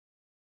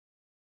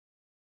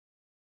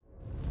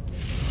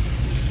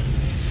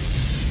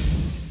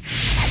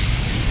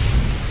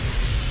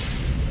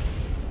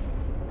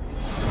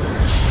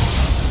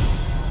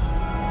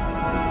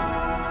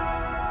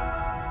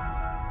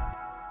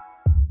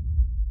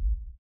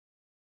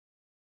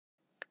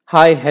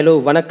Hi hello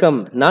வணக்கம்.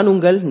 நான்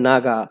உங்கள்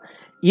நாகா.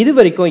 இது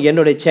வரைக்கும்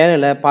என்னுடைய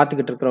சேனலை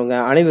பார்த்துக்கிட்டு இருக்கிறவங்க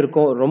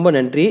அனைவருக்கும் ரொம்ப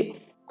நன்றி.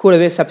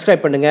 கூடவே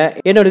சப்ஸ்கிரைப் பண்ணுங்கள்.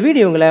 என்னோட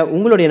வீடியோங்களை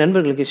உங்களுடைய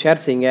நண்பர்களுக்கு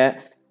ஷேர் செய்யுங்க,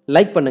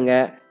 லைக்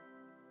பண்ணுங்கள்.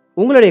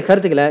 உங்களுடைய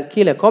கருத்துக்களை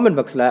கீழே காமெண்ட்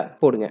பாக்ஸில்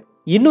போடுங்க.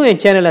 இன்னும்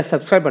என் சேனலை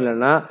சப்ஸ்கிரைப்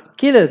பண்ணலைன்னா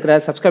கீழே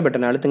இருக்கிற சப்ஸ்கிரைப்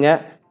பட்டனை அழுத்துங்க.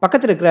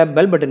 பக்கத்தில் இருக்கிற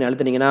பெல் பட்டனை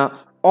அழுத்துனீங்கன்னா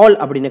ஆல்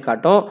அப்படின்னு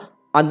காட்டும்.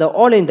 அந்த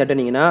ஆலையும்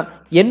தட்டினீங்கன்னா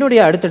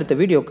என்னுடைய அடுத்தடுத்த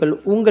வீடியோக்கள்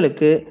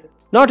உங்களுக்கு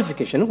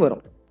நோட்டிஃபிகேஷனுக்கு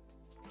வரும்.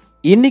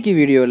 இன்றைக்கி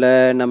வீடியோவில்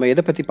நம்ம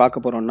எதை பற்றி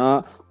பார்க்க போகிறோம்னா,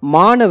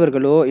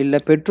 மாணவர்களோ இல்லை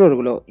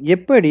பெற்றோர்களோ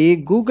எப்படி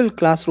கூகுள்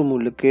கிளாஸ் ரூம்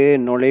உள்ளுக்கு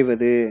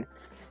நுழைவது.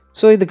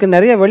 ஸோ இதுக்கு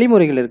நிறைய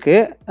வழிமுறைகள்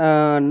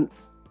இருக்குது.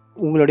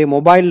 உங்களுடைய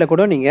மொபைலில்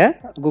கூட நீங்கள்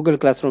கூகுள்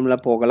கிளாஸ்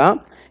ரூமில் போகலாம்,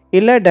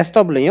 இல்லை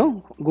டெஸ்க்டாப்லேயும்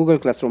கூகுள்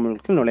கிளாஸ்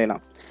ரூமுக்கு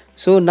நுழையலாம்.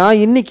 ஸோ நான்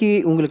இன்றைக்கி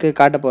உங்களுக்கு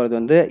காட்ட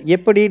போகிறது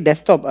எப்படி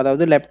டெஸ்க்டாப்,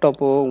 அதாவது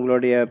லேப்டாப்போ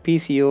உங்களுடைய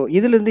பிசியோ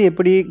இதிலேருந்து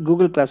எப்படி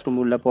கூகுள் கிளாஸ் ரூம்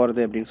உள்ளே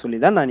போகிறது அப்படின்னு சொல்லி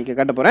தான் நான் இன்றைக்கி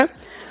காட்ட போகிறேன்.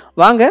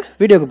 வாங்க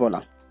வீடியோக்கு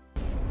போகலாம்.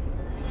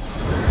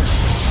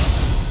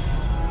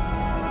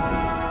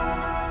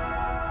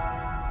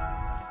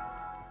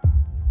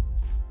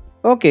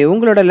 ஓகே,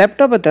 உங்களோட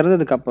லேப்டாப்பை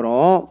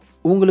திறந்ததுக்கப்புறம்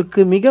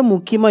உங்களுக்கு மிக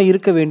முக்கியமாக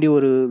இருக்க வேண்டிய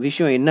ஒரு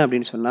விஷயம் என்ன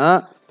அப்படின்னு சொன்னால்,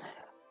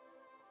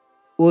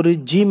 ஒரு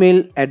ஜிமெயில்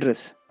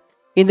அட்ரஸ்.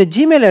 இந்த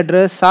ஜிமெயில்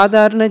அட்ரஸ்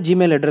சாதாரண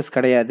ஜிமெயில் அட்ரஸ்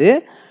கிடையாது.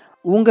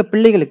 உங்கள்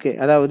பிள்ளைகளுக்கு,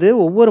 அதாவது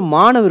ஒவ்வொரு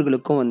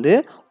மாணவர்களுக்கும்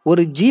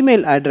ஒரு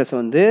ஜிமெயில் அட்ரஸ்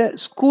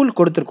ஸ்கூல்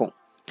கொடுத்துருக்கோம்.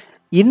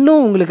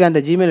 இன்னும் உங்களுக்கு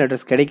அந்த ஜிமெயில்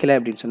அட்ரஸ் கிடைக்கல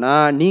அப்படின்னு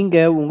சொன்னால்,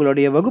 நீங்கள்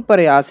உங்களுடைய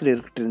வகுப்பறை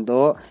ஆசிரியர்கிட்ட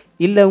இருந்தோ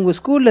இல்லை உங்கள்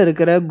ஸ்கூலில்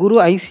இருக்கிற குரு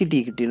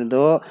ஐசிடி கிட்ட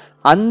இருந்தோ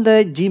அந்த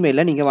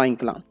ஜிமெயிலை நீங்கள்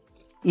வாங்கிக்கலாம்.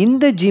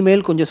 இந்த ஜிமெயில்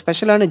கொஞ்சம்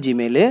ஸ்பெஷலான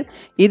ஜிமெயிலு.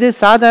 இது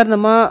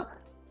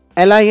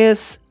சாதாரணமாக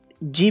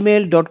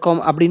lis@gmail.com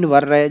அப்படின்னு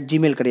வர்ற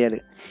ஜிமெயில் கிடையாது.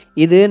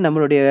 இது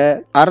நம்மளுடைய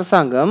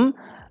அரசாங்கம்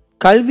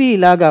கல்வி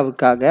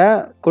இலாகாவுக்காக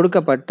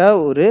கொடுக்கப்பட்ட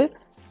ஒரு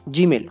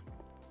ஜிமெயில்.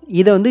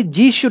 இதை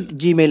ஜிஷுட்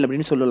ஜிமெயில்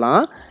அப்படின்னு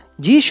சொல்லலாம்.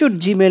 ஜிஷுட்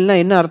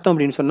ஜிமெயில்னால் என்ன அர்த்தம்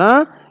அப்படின்னு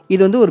சொன்னால்,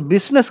 இது ஒரு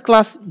பிஸ்னஸ்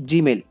கிளாஸ்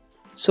ஜிமெயில்.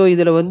 ஸோ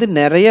இதில்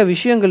நிறைய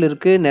விஷயங்கள்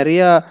இருக்குது,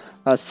 நிறையா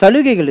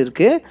சலுகைகள்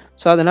இருக்குது.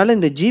 ஸோ அதனால்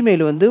இந்த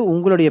ஜிமெயில்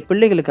உங்களுடைய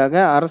பிள்ளைகளுக்காக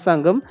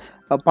அரசாங்கம்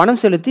பணம்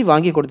செலுத்தி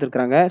வாங்கி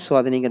கொடுத்துருக்குறாங்க. ஸோ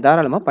அதை நீங்கள்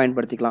தாராளமாக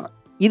பயன்படுத்திக்கலாம்.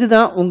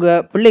 இதுதான்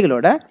உங்கள்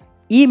பிள்ளைகளோட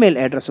இமெயில்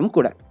அட்ரஸும்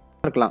கூட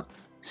இருக்கலாம்.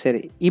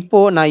 சரி,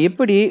 இப்போது நான்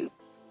எப்படி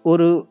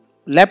ஒரு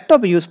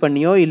லேப்டாப் யூஸ்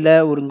பண்ணியோ இல்லை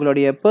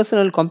உங்களுடைய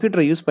பர்சனல்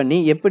கம்ப்யூட்டரை யூஸ் பண்ணி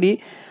எப்படி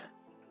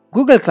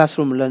கூகுள் கிளாஸ்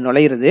ரூமில்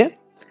நுழையிறது,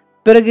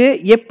 பிறகு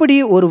எப்படி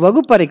ஒரு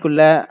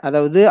வகுப்பறைக்குள்ளே,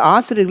 அதாவது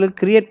ஆசிரியர்கள்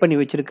கிரியேட் பண்ணி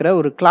வச்சுருக்கிற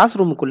ஒரு கிளாஸ்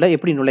ரூமுக்குள்ளே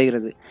எப்படி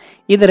நுழைகிறது,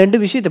 இந்த ரெண்டு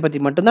விஷயத்தை பற்றி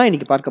மட்டும்தான்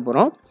இன்றைக்கி பார்க்க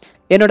போகிறோம்.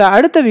 என்னோட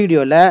அடுத்த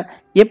வீடியோவில்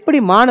எப்படி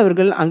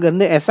மாணவர்கள்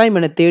அங்கேருந்து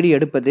அசைன்மெண்ட்டை தேடி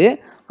எடுப்பது,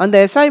 அந்த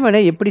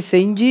அசைன்மெண்ட்டை எப்படி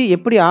செஞ்சு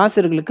எப்படி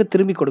ஆசிரியர்களுக்கு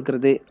திரும்பி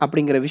கொடுக்கறது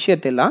அப்படிங்கிற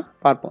விஷயத்தெல்லாம்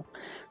பார்ப்போம்.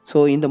 ஸோ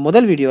இந்த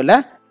முதல் வீடியோவில்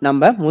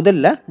நம்ம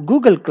முதல்ல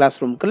கூகுள் கிளாஸ்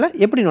ரூமுக்குள்ளே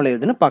எப்படி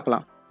நுழையிறதுன்னு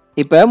பார்க்கலாம்.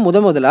 இப்போ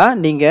முதலாக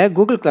நீங்கள்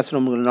கூகுள் கிளாஸ்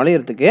ரூமுக்குள்ள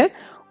நுழையிறதுக்கு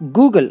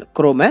கூகுள்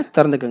குரோமை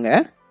திறந்துக்குங்க.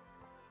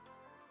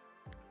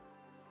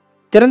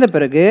 திறந்த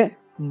பிறகு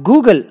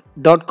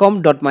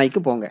google.com.my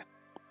போங்க.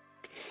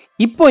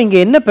 இப்போ இங்கே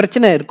என்ன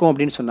பிரச்சனை இருக்கும்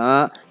அப்படின்னு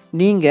சொன்னால்,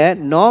 நீங்கள்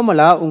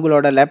நார்மலாக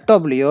உங்களோட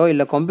லேப்டாப்லேயோ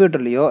இல்லை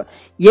கம்ப்யூட்டர்லேயோ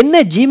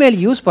என்ன ஜிமெயில்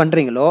யூஸ்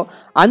பண்ணுறீங்களோ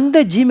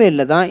அந்த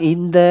ஜிமெயிலில் தான்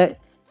இந்த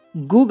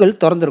கூகுள்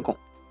திறந்துருக்கும்.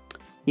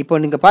 இப்போ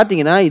நீங்கள்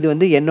பார்த்தீங்கன்னா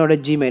இது என்னோட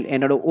ஜிமெயில்,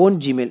 என்னோட ஓன்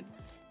ஜிமெயில்.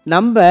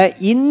 நம்ம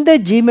இந்த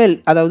ஜிமெயில்,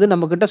 அதாவது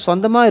நம்மக்கிட்ட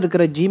சொந்தமாக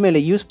இருக்கிற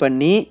ஜிமெயிலை யூஸ்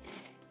பண்ணி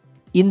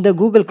இந்த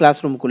கூகுள்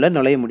கிளாஸ் ரூமுக்குள்ளே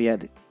நுழைய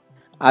முடியாது.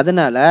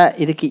 அதனால்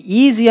இதுக்கு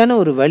ஈஸியான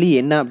ஒரு வழி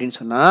என்ன அப்படின்னு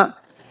சொன்னால்,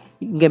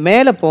 இங்கே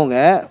மேலே போங்க.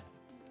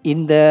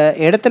 இந்த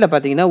இடத்துல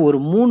பார்த்தீங்கன்னா ஒரு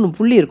 3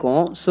 புள்ளி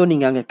இருக்கும். ஸோ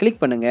நீங்கள் அங்கே கிளிக்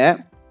பண்ணுங்கள்.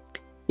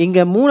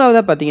 இங்கே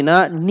 3ஆவதாக பார்த்தீங்கன்னா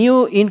நியூ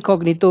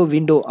இன்காக்னிட்டோ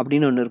விண்டோ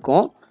அப்படின்னு ஒன்று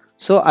இருக்கும்.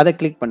 ஸோ அதை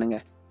கிளிக்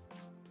பண்ணுங்கள்.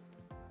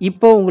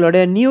 இப்போது உங்களோட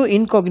நியூ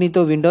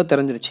இன்காக்னிட்டோ விண்டோ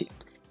திறந்துருச்சு.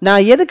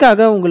 நான் எதுக்காக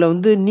உங்களை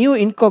நியூ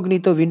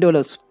இன்காக்னிட்டோ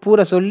விண்டோவில்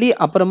பூரா சொல்லி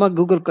அப்புறமா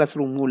கூகுள் கிளாஸ்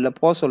ரூம் உள்ள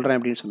போக சொல்கிறேன்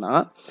அப்படின்னு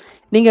சொன்னால்,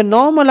 நீங்கள்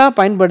நார்மலாக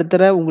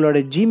பயன்படுத்துகிற உங்களோட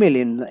ஜிமெயில்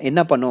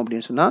என்ன பண்ணும்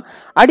அப்படின்னு சொன்னால்,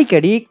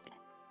 அடிக்கடி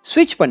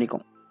ஸ்விட்ச்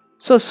பண்ணிக்கும்.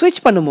 ஸோ ஸ்விட்ச்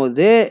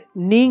பண்ணும்போது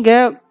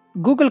நீங்கள்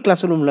கூகுள்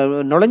கிளாஸ் ரூமில்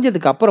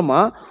நுழைஞ்சதுக்கு அப்புறமா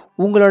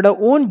உங்களோட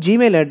ஓன்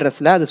ஜிமெயில்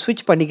அட்ரஸில் அது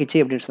ஸ்விட்ச்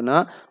பண்ணிக்கிச்சு அப்படின்னு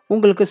சொன்னால்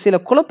உங்களுக்கு சில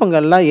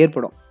குழப்பங்கள்லாம்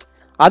ஏற்படும்.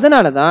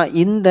 அதனால தான்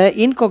இந்த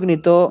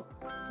இன்காக்னிட்டோ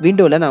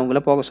விண்டோவில் நான்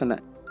உங்களை போக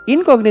சொன்னேன்.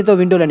 இன்காக்னிட்டோ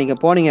விண்டோவில்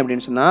நீங்கள் போனீங்க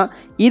அப்படின்னு சொன்னால்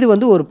இது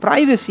ஒரு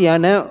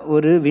ப்ரைவசியான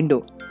ஒரு விண்டோ.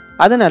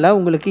 அதனால்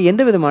உங்களுக்கு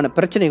எந்த விதமான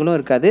பிரச்சனைகளும்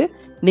இருக்காது.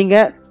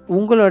 நீங்கள்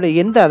உங்களோட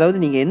அதாவது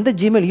நீங்கள் எந்த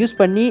ஜிமெயில் யூஸ்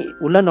பண்ணி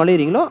உள்ளே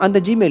நுழையிறீங்களோ அந்த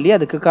ஜிமெயிலே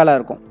அதுக்கு காலாக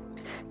இருக்கும்.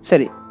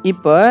 சரி,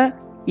 இப்போ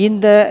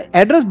இந்த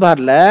அட்ரஸ்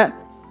பாரில்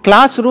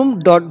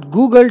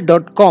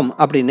classroom.google.com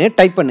அப்படின்னு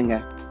டைப் பண்ணுங்க.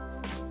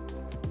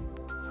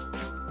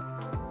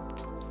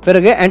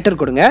 பிறகு என்டர்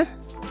கொடுங்க.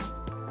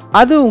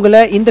 அது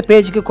உங்களை இந்த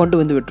பேஜுக்கு கொண்டு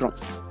விட்டுரும்.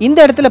 இந்த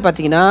இடத்துல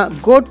பார்த்தீங்கன்னா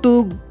கோ டு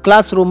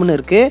கிளாஸ் ரூம்னு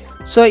இருக்குது.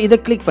 ஸோ இதை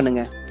கிளிக்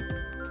பண்ணுங்கள்.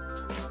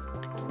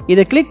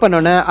 இதை கிளிக்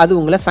பண்ணோன்னே அது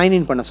உங்களை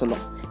சைன்இன் பண்ண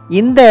சொல்லும்.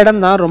 இந்த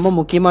இடம் தான் ரொம்ப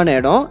முக்கியமான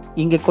இடம்.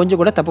 இங்கே கொஞ்சம்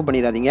கூட தப்பு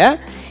பண்ணிடாதீங்க.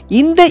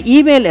 இந்த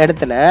இமெயில்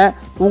இடத்துல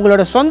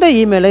உங்களோட சொந்த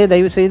இமெயிலை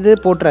தயவு செய்து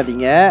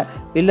போட்டுறாதீங்க,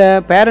 இல்லை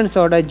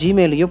பேரண்ட்ஸோட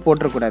ஜிமெயிலையும்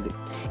போட்டுறக்கூடாது.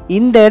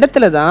 இந்த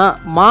இடத்துல தான்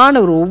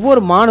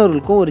ஒவ்வொரு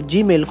மாணவர்களுக்கும் ஒரு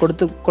ஜிமெயில்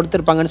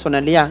கொடுத்துருப்பாங்கன்னு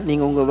சொன்னேன் இல்லையா,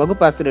 நீங்கள் உங்கள்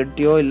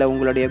வகுப்பாசிரியர்கிட்டையோ இல்லை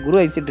உங்களுடைய குரு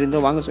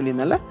ஐசிட்டிருந்தோ வாங்க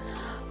சொல்லியிருந்தால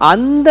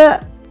அந்த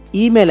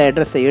இமெயில்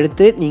அட்ரஸை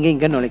எடுத்து நீங்கள்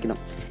இங்கே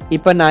நுழைக்கணும்.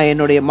 இப்போ நான்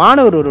என்னுடைய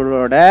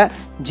மாணவர்களோட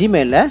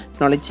ஜிமெயிலில்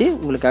நுழைச்சி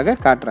உங்களுக்காக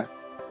காட்டுறேன்.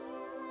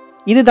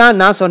 இதுதான்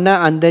நான் சொன்ன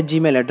அந்த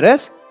ஜிமெயில்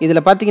அட்ரஸ்.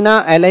 இதில் பார்த்தீங்கன்னா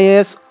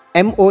LIS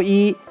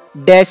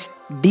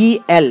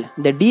moe-dl,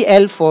 இந்த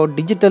DL for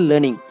digital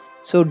learning,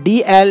 so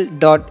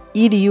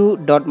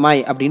dl.edu.my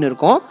அப்படின்னு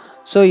இருக்கும்.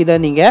 ஸோ இதை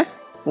நீங்கள்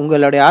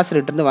உங்களுடைய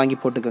ஆசிரியர்கிட்டருந்து வாங்கி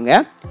போட்டுக்கோங்க.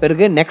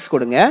 பிறகு நெக்ஸ்ட்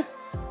கொடுங்க.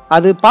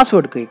 அது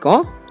பாஸ்வேர்டு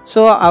கேட்கும்.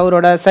 ஸோ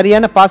அவரோட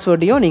சரியான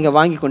பாஸ்வேர்டையும் நீங்கள்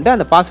வாங்கி கொண்டு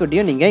அந்த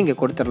பாஸ்வேர்டையும் நீங்கள் இங்கே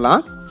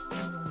கொடுத்துடலாம்.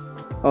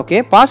 ஓகே,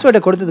 பாஸ்வேர்டை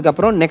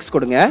கொடுத்ததுக்கப்புறம் நெக்ஸ்ட்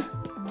கொடுங்க.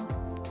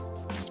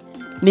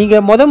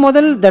 நீங்கள்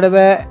முதல்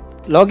தடவை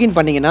லாகின்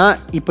பண்ணிங்கன்னா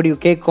இப்படி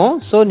கேட்கும்.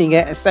 ஸோ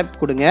நீங்கள்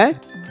அக்செப்ட் கொடுங்க.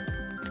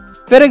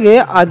 பிறகு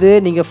அது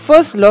நீங்கள்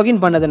ஃபர்ஸ்ட்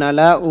லாகின் பண்ணதுனால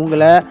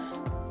உங்களை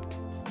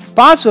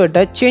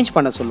பாஸ்வேர்டை சேஞ்ச்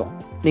பண்ண சொல்லும்.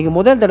 நீங்கள்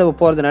முதல் தடவை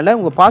போகிறதுனால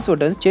உங்கள்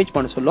பாஸ்வேர்டை வந்து சேஞ்ச்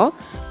பண்ண சொல்லும்.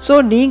 ஸோ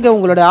நீங்கள்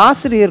உங்களோட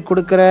ஆசிரியர்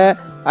கொடுக்குற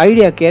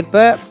ஐடியாக்கேற்ப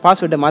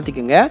பாஸ்வேர்டை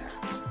மாற்றிக்கோங்க.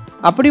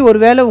 அப்படி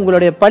ஒருவேளை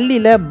உங்களுடைய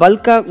பள்ளியில்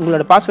பல்காக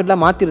உங்களோட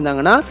பாஸ்வேர்டெலாம்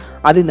மாற்றிருந்தாங்கன்னா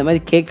அது இந்த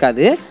மாதிரி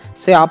கேட்காது.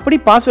 ஸோ அப்படி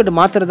பாஸ்வேர்டு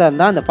மாற்றுறதா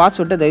இருந்தால் அந்த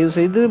பாஸ்வேர்டை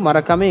தயவுசெய்து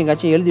மறக்காமல்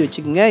எங்கேயாச்சும் எழுதி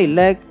வச்சுக்கோங்க,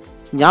 இல்லை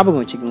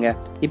ஞாபகம் வச்சுக்கோங்க.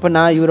 இப்போ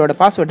நான் இவரோட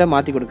பாஸ்வேர்டை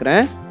மாற்றி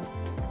கொடுக்குறேன்.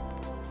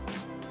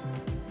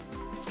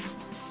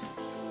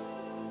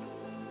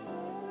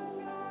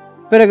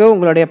 பிறகு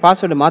உங்களுடைய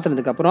பாஸ்வேர்டு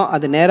மாற்றினதுக்கப்புறம்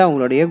அது நேராக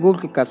உங்களுடைய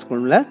கூகுள் கிளாஸ்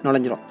ரூமில்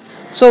நுழைஞ்சிரும்.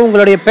 ஸோ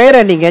உங்களுடைய பெயரை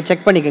நீங்கள்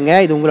செக் பண்ணிக்கோங்க.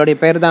 இது உங்களுடைய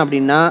பெயர் தான்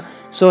அப்படின்னா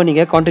ஸோ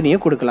நீங்கள் கண்டினியூ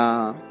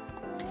கொடுக்கலாம்.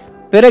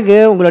 பிறகு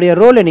உங்களுடைய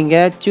ரோலை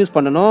நீங்கள் சூஸ்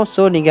பண்ணணும்.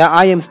 ஸோ நீங்கள்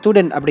IM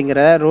ஸ்டூடெண்ட் அப்படிங்கிற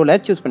ரோலை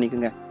சூஸ்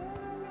பண்ணிக்கோங்க.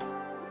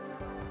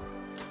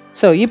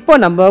 ஸோ இப்போ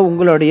நம்ம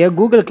உங்களுடைய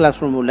கூகுள் கிளாஸ்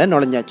ரூம் உள்ள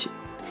நுழைஞ்சாச்சு.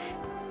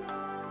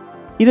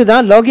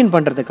 இதுதான் லாகின்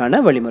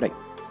பண்ணுறதுக்கான வழிமுறை.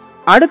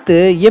 அடுத்து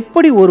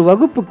எப்படி ஒரு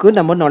வகுப்புக்கு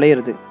நம்ம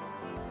நுழையிறது?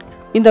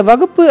 இந்த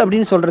வகுப்பு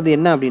அப்படின்னு சொல்கிறது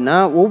என்ன அப்படின்னா,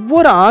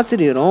 ஒவ்வொரு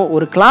ஆசிரியரும்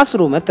ஒரு கிளாஸ்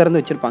ரூமை திறந்து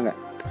வச்சுருப்பாங்க.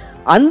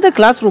 அந்த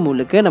கிளாஸ் ரூம்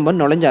உள்ளுக்கு நம்ம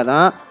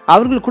நுழைஞ்சாதான்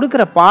அவர்கள்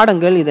கொடுக்குற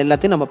பாடங்கள் இது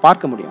எல்லாத்தையும் நம்ம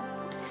பார்க்க முடியும்.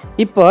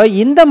 இப்போ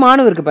இந்த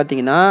மாணவருக்கு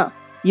பார்த்தீங்கன்னா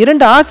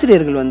 2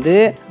 ஆசிரியர்கள் வந்து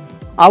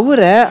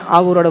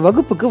அவரோட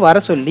வகுப்புக்கு வர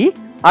சொல்லி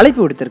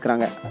அழைப்பு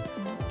விடுத்திருக்கிறாங்க,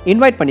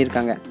 இன்வைட்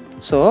பண்ணியிருக்காங்க.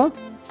 ஸோ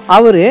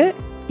அவர்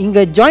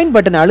இங்கே ஜாயின்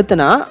பட்டனை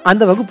அழுத்தினா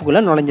அந்த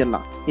வகுப்புக்குள்ளே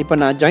நுழைஞ்சிடலாம். இப்போ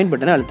நான் ஜாயின்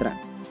பட்டனை அழுத்துறேன்.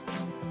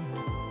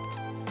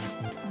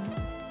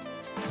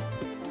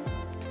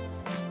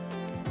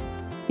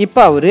 இப்போ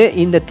அவர்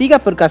இந்த தீகா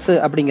பிரகாஷ்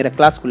அப்படிங்கிற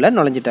கிளாஸ்க்குள்ளே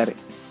நுழைஞ்சிட்டாரு.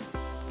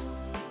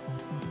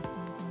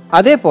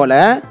 அதே போல்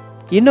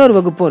இன்னொரு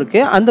வகுப்பும்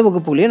இருக்குது. அந்த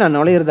வகுப்புலையும் நான்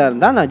நுழையிறதா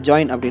இருந்தால் நான்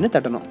ஜாயின் அப்படின்னு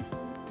தட்டணும்.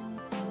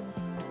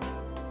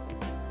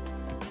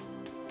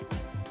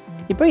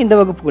 இப்போ இந்த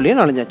வகுப்புக்குள்ளேயும்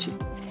நுழைஞ்சாச்சு.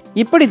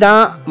 இப்படி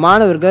தான்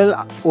மாணவர்கள்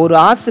ஒரு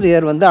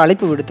ஆசிரியர் வந்து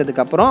அழைப்பு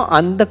விடுத்ததுக்கப்புறம்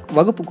அந்த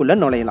வகுப்புக்குள்ளே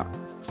நுழையலாம்.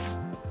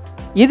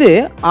 இது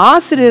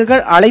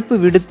ஆசிரியர்கள் அழைப்பு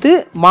விடுத்து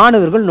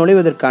மாணவர்கள்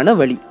நுழைவதற்கான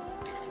வழி.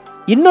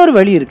 இன்னொரு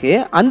வழி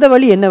இருக்குது. அந்த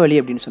வழி என்ன வழி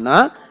அப்படின்னு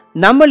சொன்னால்,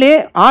 நம்மளே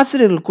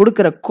ஆசிரியர்கள்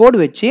கொடுக்குற கோடு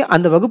வச்சு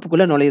அந்த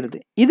வகுப்புக்குள்ளே நுழையிறது.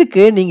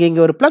 இதுக்கு நீங்கள்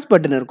இங்கே ஒரு ப்ளஸ்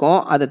பட்டன் இருக்கும்,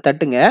 அதை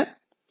தட்டுங்க.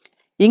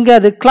 இங்கே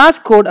அது கிளாஸ்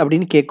கோட்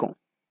அப்படின்னு கேட்கும்.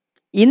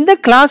 இந்த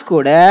கிளாஸ்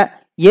கோடை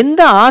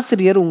எந்த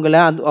ஆசிரியர்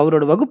உங்களை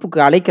அவரோட வகுப்புக்கு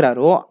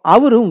அழைக்கிறாரோ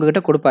அவரு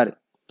உங்ககிட்ட கொடுப்பாரு.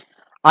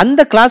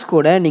 அந்த கிளாஸ்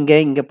கோடை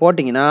நீங்கள் இங்கே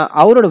போட்டிங்கன்னா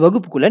அவரோட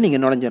வகுப்புக்குள்ளே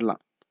நீங்கள்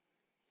நுழைஞ்சிடலாம்.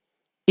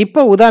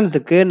 இப்போ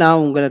உதாரணத்துக்கு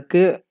நான்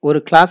உங்களுக்கு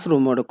ஒரு கிளாஸ்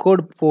ரூமோட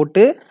கோடு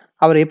போட்டு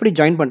அவரை எப்படி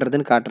ஜாயின்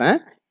பண்ணுறதுன்னு காட்டுறேன்.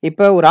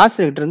 இப்போ ஒரு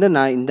ஆசிரியர்கிட்ட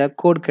நான் இந்த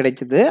கோட்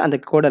கிடைச்சிது, அந்த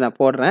கோடை நான்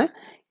போடுறேன்.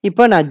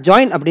 இப்போ நான்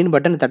ஜாயின் அப்படின்னு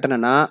பட்டன்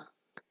தட்டினேன்னா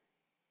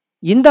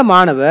இந்த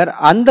மாணவர்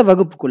அந்த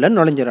வகுப்புக்குள்ளே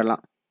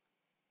நுழைஞ்சிடலாம்.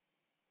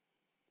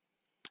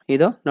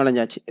 இதோ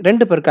நுழைஞ்சாச்சு.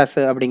 2 பிரகாஷ்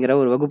அப்படிங்கிற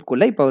ஒரு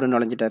வகுப்புக்குள்ளே இப்போ அவர்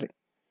நுழைஞ்சிட்டாரு.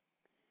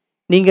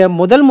 நீங்கள்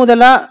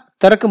முதலாக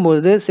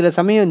திறக்கும்போது சில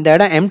சமயம் இந்த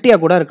இடம் எம்டியாக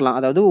கூட இருக்கலாம்,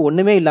 அதாவது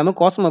ஒன்றுமே இல்லாமல்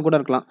கோசமாக கூட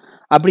இருக்கலாம்.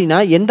 அப்படின்னா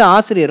எந்த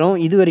ஆசிரியரும்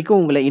இது வரைக்கும்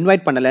உங்களை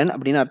இன்வைட் பண்ணலைன்னு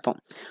அப்படின்னு அர்த்தம்.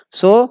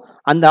 ஸோ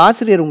அந்த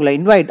ஆசிரியர் உங்களை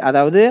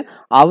அதாவது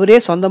அவரே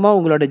சொந்தமாக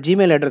உங்களோட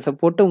ஜிமெயில் அட்ரஸை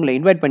போட்டு உங்களை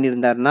இன்வைட்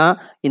பண்ணியிருந்தாருன்னா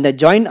இந்த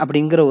ஜாயின்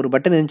அப்படிங்கிற ஒரு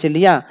பட்டன் இருந்துச்சு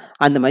இல்லையா,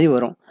 அந்த மாதிரி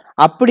வரும்.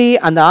 அப்படி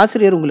அந்த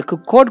ஆசிரியர் உங்களுக்கு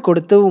கோட்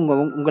கொடுத்து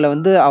உங்களை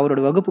வந்து அவரோட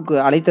வகுப்புக்கு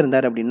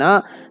அழைத்திருந்தார் அப்படின்னா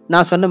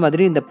நான் சொன்ன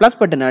மாதிரி இந்த ப்ளஸ்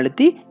பட்டன்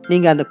அழுத்தி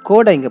நீங்கள் அந்த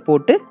கோடை இங்கே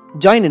போட்டு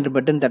ஜாயின் என்று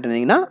பட்டன்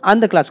தட்டினீங்கன்னா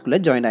அந்த கிளாஸ்க்குள்ளே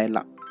ஜாயின்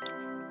ஆகிடலாம்.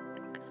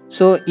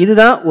 ஸோ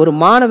இதுதான் ஒரு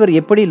மாணவர்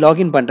எப்படி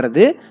லாகின்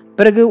பண்ணுறது,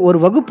 பிறகு ஒரு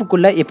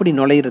வகுப்புக்குள்ளே எப்படி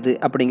நுழையிறது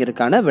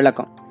அப்படிங்கிறதுக்கான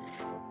விளக்கம்.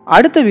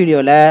 அடுத்த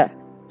வீடியோவில்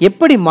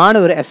எப்படி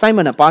மாணவர்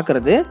அசைன்மெண்ட்டை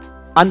பார்க்குறது,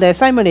 அந்த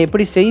அசைன்மெண்ட்டை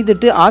எப்படி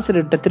செய்துட்டு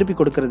ஆசிரியர்கிட்ட திருப்பி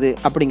கொடுக்கறது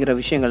அப்படிங்கிற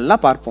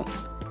விஷயங்கள்லாம் பார்ப்போம்.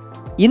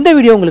 இந்த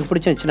வீடியோ உங்களுக்கு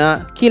பிடிச்சிருந்துச்சுன்னா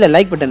கீழே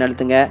லைக் பட்டன்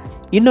அழுத்துங்க,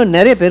 இன்னும்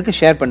நிறைய பேருக்கு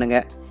ஷேர்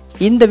பண்ணுங்கள்.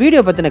 இந்த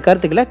வீடியோ பற்றின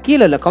கருத்துக்களை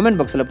கீழே உள்ள கமெண்ட்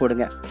பாக்ஸில்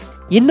போடுங்க.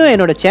 இன்னும்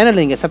என்னோட சேனலை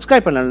நீங்கள்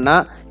சப்ஸ்கிரைப் பண்ணலைன்னா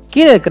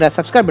கீழே இருக்கிற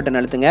சப்ஸ்கிரைப் பட்டன்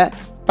அழுத்துங்க,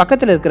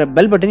 பக்கத்தில் இருக்கிற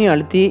பெல் பட்டனையும்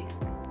அழுத்தி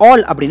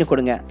ஆல் அப்படின்னு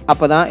கொடுங்க.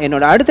 அப்போ தான்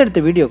என்னோட அடுத்தடுத்த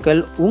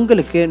வீடியோக்கள்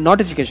உங்களுக்கு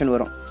நோட்டிஃபிகேஷன்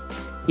வரும்.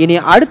 இனி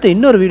அடுத்த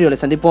இன்னொரு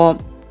வீடியோவில் சந்திப்போம்.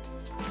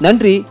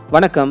 நன்றி,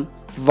 வணக்கம்,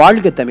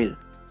 வாழ்க தமிழ்.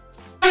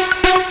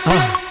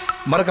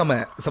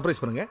 மறக்காம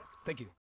சர்ப்ரைஸ் பண்ணுங்க. தேங்க்யூ.